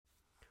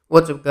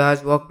What's up,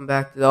 guys? Welcome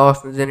back to the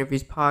Austin's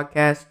Interviews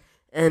podcast.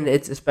 And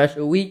it's a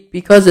special week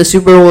because the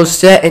Super Bowl is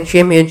set and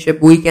championship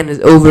weekend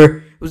is over.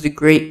 It was a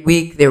great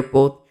week. They were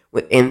both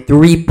within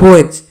 3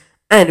 points.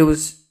 And it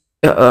was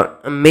an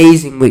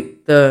amazing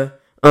week. The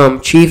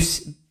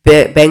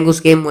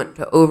Chiefs-Bengals game went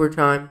to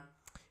overtime.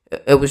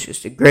 It was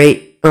just a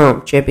great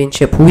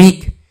championship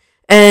week.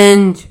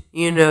 And,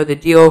 you know, the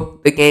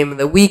game of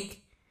the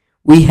week,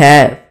 we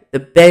have the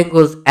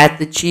Bengals at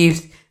the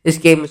Chiefs. This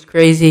game was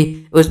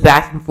crazy. It was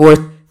back and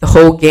forth the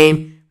whole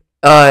game.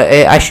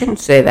 I shouldn't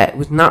say that. It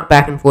was not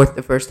back and forth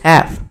the first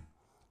half.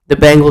 The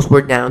Bengals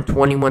were down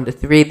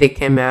 21-3. They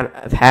came out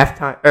of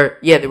halftime.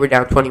 They were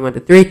down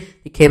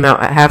 21-3. They came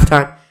out at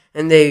halftime,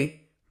 and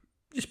they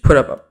just put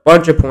up a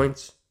bunch of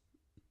points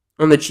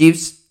on the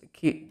Chiefs.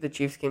 The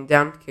Chiefs came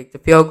down, kicked the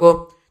field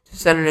goal to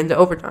send it into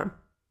overtime.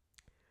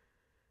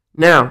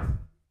 Now,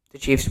 the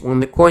Chiefs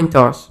won the coin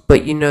toss,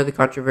 but you know the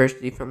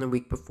controversy from the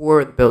week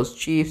before, the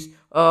Bills-Chiefs.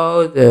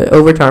 Oh, the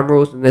overtime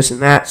rules and this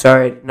and that.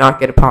 Sorry, I did not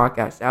get a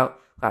podcast out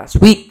last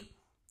week.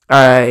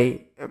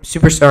 I am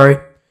super sorry.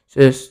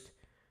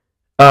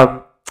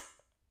 But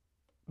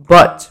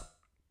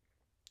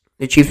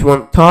the Chiefs won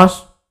the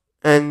toss,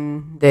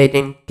 and they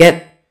didn't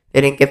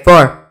get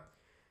far.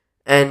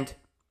 And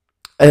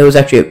it was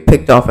actually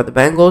picked off at the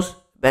Bengals.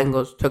 The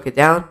Bengals took it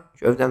down,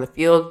 drove down the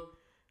field,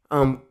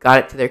 got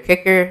it to their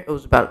kicker. It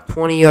was about a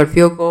 20-yard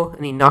field goal,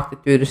 and he knocked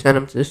it through to send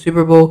them to the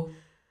Super Bowl.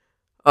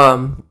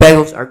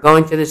 Bengals are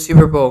going to the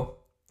Super Bowl.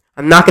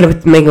 I'm not going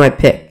to make my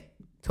pick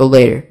till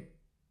later,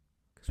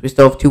 because we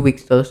still have 2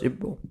 weeks till the Super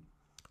Bowl.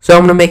 So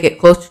I'm going to make it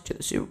closer to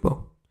the Super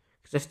Bowl,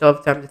 because I still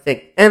have time to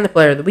think. And the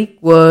player of the week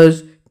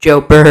was Joe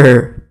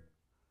Burrow.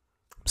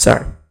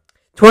 Sorry.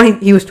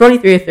 He was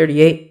 23 of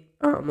 38,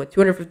 with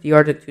 250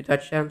 yards and 2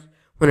 touchdowns,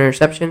 1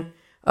 interception.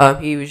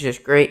 He was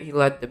just great. He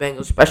led the Bengals,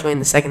 especially in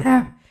the second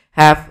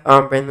half,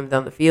 bringing them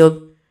down the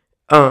field.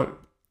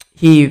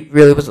 He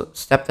really was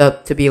stepped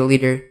up to be a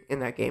leader in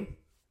that game.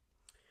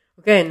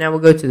 Okay, now we'll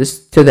go to the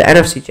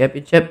NFC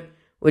Championship,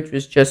 which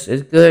was just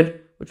as good,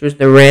 which was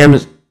the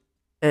Rams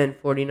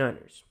and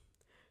 49ers.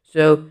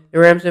 So the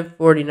Rams and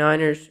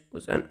 49ers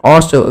was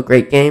also a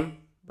great game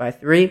by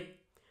 3.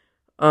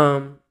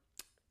 And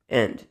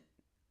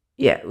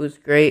yeah, it was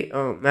great.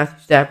 Matthew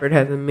Stafford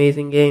had an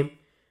amazing game.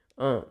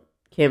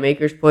 Cam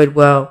Akers played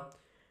well.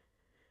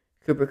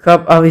 Cooper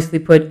Kupp obviously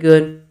played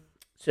good.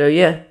 So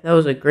yeah, that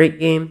was a great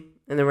game.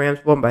 And the Rams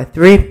won by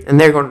 3, and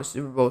they're going to the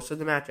Super Bowl. So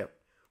the matchup,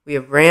 we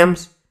have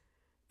Rams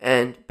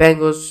and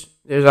Bengals.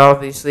 There's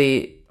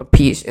obviously a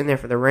piece in there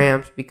for the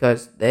Rams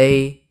because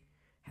they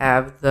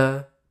have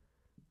the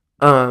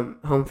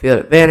home field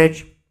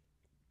advantage.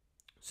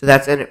 So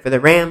that's in it for the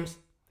Rams.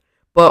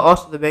 But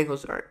also the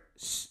Bengals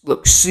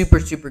look super,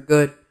 super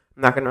good.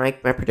 I'm not going to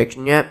make my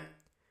prediction yet,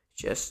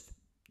 just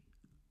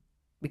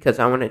because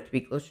I want it to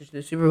be closer to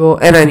the Super Bowl,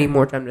 and I need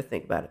more time to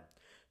think about it.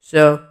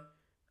 So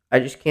I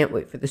just can't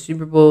wait for the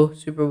Super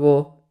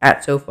Bowl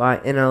at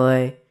SoFi in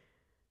LA.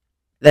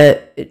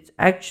 That it's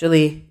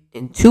actually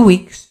in 2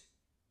 weeks.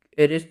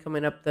 It is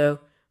coming up though.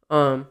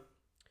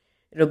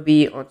 It'll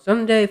be on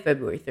Sunday,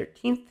 February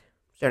 13th,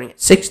 starting at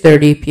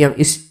 6:30 p.m.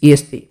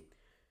 EST.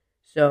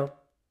 So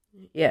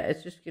yeah,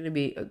 it's just gonna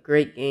be a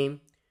great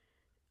game.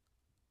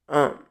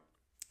 And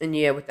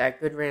yeah, with that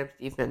good Rams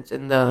defense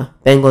and the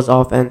Bengals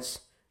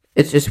offense,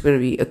 it's just gonna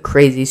be a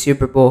crazy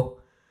Super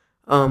Bowl.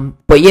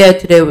 But yeah,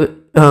 today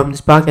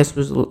this podcast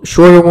was a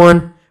shorter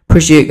one.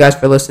 Appreciate you guys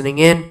for listening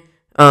in.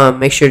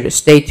 Make sure to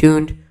stay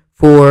tuned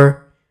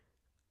for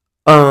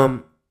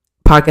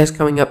podcasts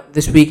coming up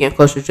this week and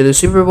closer to the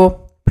Super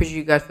Bowl. Appreciate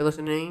you guys for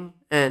listening,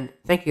 and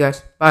thank you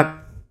guys. Bye.